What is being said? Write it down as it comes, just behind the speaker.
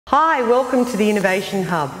Hi, welcome to the Innovation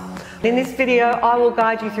Hub. In this video, I will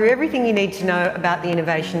guide you through everything you need to know about the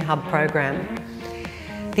Innovation Hub program.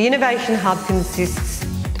 The Innovation Hub consists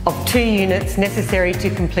of 2 units necessary to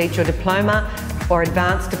complete your diploma or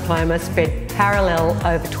advanced diploma spread parallel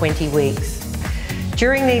over 20 weeks.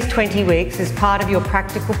 During these 20 weeks, as part of your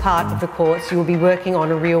practical part of the course, you will be working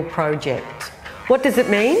on a real project. What does it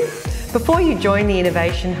mean? Before you join the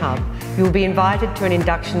Innovation Hub, you will be invited to an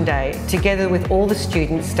induction day together with all the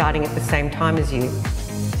students starting at the same time as you.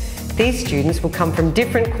 These students will come from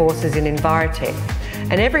different courses in Envirotech,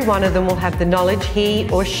 and every one of them will have the knowledge he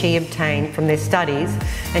or she obtained from their studies,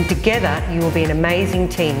 and together you will be an amazing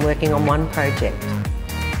team working on one project.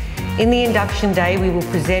 In the induction day, we will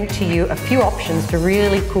present to you a few options for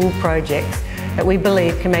really cool projects that we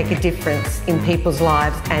believe can make a difference in people's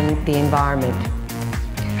lives and the environment.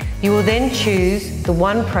 You will then choose the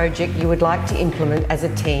one project you would like to implement as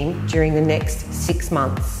a team during the next 6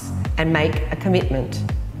 months and make a commitment.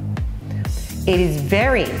 It is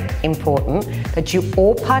very important that you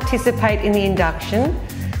all participate in the induction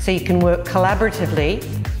so you can work collaboratively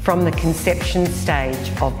from the conception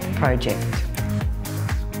stage of the project.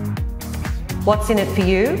 What's in it for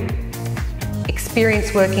you?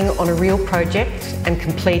 Experience working on a real project and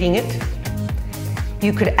completing it.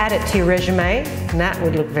 You could add it to your resume, and that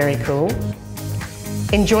would look very cool.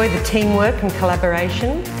 Enjoy the teamwork and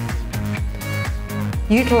collaboration.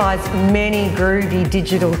 Utilise many groovy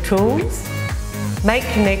digital tools. Make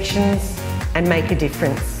connections and make a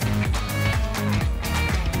difference.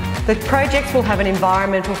 The projects will have an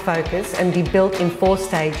environmental focus and be built in 4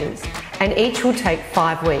 stages, and each will take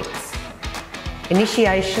 5 weeks.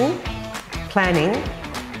 Initiation, planning,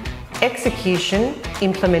 execution,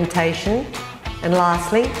 implementation, and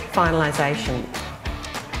lastly, finalisation.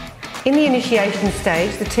 In the initiation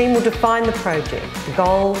stage, the team will define the project, the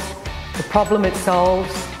goals, the problem it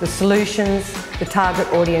solves, the solutions, the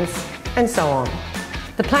target audience, and so on.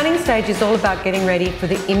 The planning stage is all about getting ready for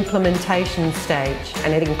the implementation stage,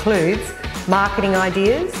 and it includes marketing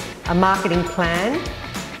ideas, a marketing plan,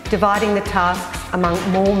 dividing the tasks among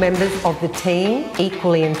more members of the team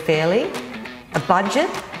equally and fairly, a budget,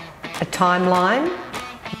 a timeline,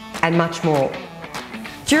 and much more.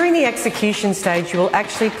 During the execution stage, you will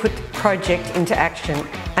actually put the project into action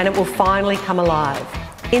and it will finally come alive.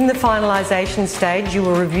 In the finalisation stage, you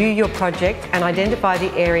will review your project and identify the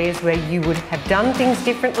areas where you would have done things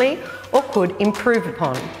differently or could improve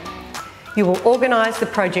upon. You will organise the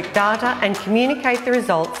project data and communicate the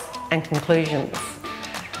results and conclusions.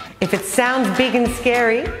 If it sounds big and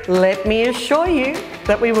scary, let me assure you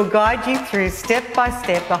that we will guide you through step by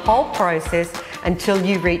step the whole process until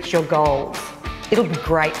you reach your goals. It'll be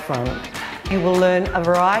great fun. You will learn a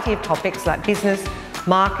variety of topics like business,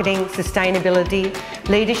 marketing, sustainability,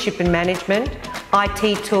 leadership and management,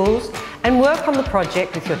 IT tools, and work on the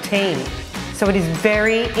project with your team. So it is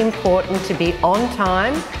very important to be on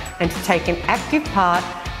time and to take an active part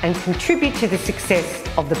and contribute to the success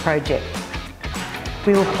of the project.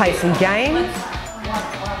 We will play some games,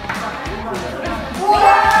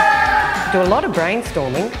 do a lot of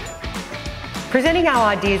brainstorming, presenting our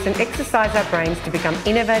ideas and exercise our brains to become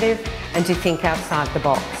innovative and to think outside the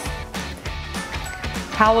box.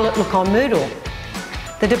 How will it look on Moodle?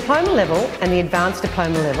 The diploma level and the advanced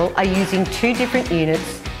diploma level are using 2 different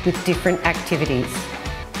units with different activities.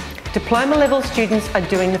 Diploma level students are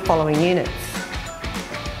doing the following units.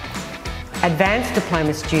 Advanced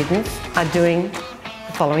diploma students are doing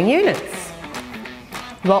the following units.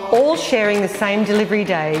 You are all sharing the same delivery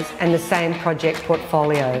days and the same project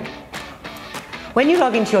portfolio. When you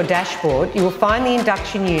log into your dashboard, you will find the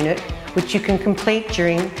induction unit which you can complete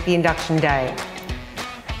during the induction day.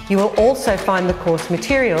 You will also find the course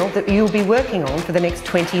material that you will be working on for the next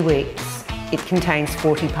 20 weeks. It contains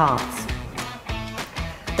 40 parts.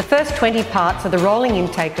 The first 20 parts are the rolling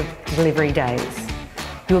intake of delivery days.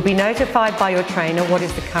 You will be notified by your trainer what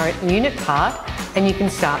is the current unit part, and you can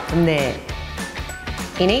start from there.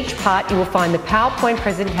 In each part, you will find the PowerPoint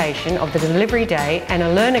presentation of the delivery day and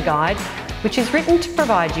a learner guide which is written to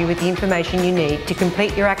provide you with the information you need to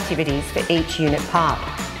complete your activities for each unit part.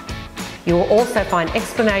 You will also find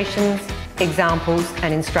explanations, examples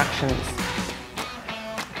and instructions.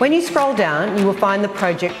 When you scroll down, you will find the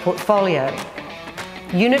project portfolio,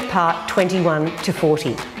 unit part 21 to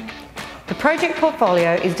 40. The project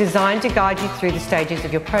portfolio is designed to guide you through the stages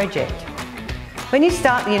of your project. When you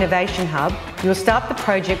start the Innovation Hub, you will start the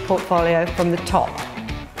project portfolio from the top,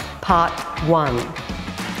 part 1.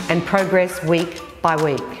 And progress week by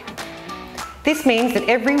week. This means that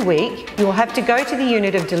every week you will have to go to the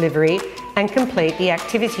unit of delivery and complete the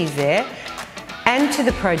activities there and to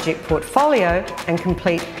the project portfolio and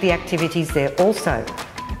complete the activities there also.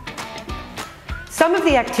 Some of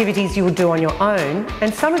the activities you will do on your own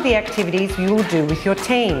and some of the activities you will do with your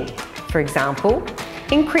team. For example,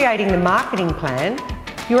 in creating the marketing plan,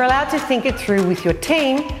 you're allowed to think it through with your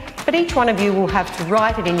team, but each one of you will have to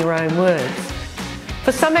write it in your own words.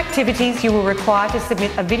 For some activities, you will require to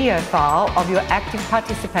submit a video file of your active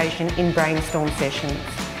participation in brainstorm sessions.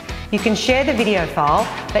 You can share the video file,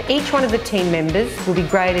 but each one of the team members will be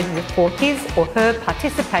graded for his or her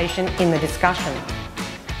participation in the discussion.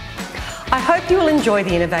 I hope you will enjoy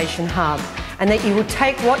the Innovation Hub and that you will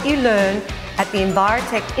take what you learn at the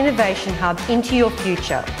Envirotech Innovation Hub into your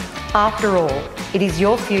future. After all, it is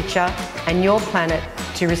your future and your planet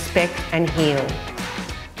to respect and heal.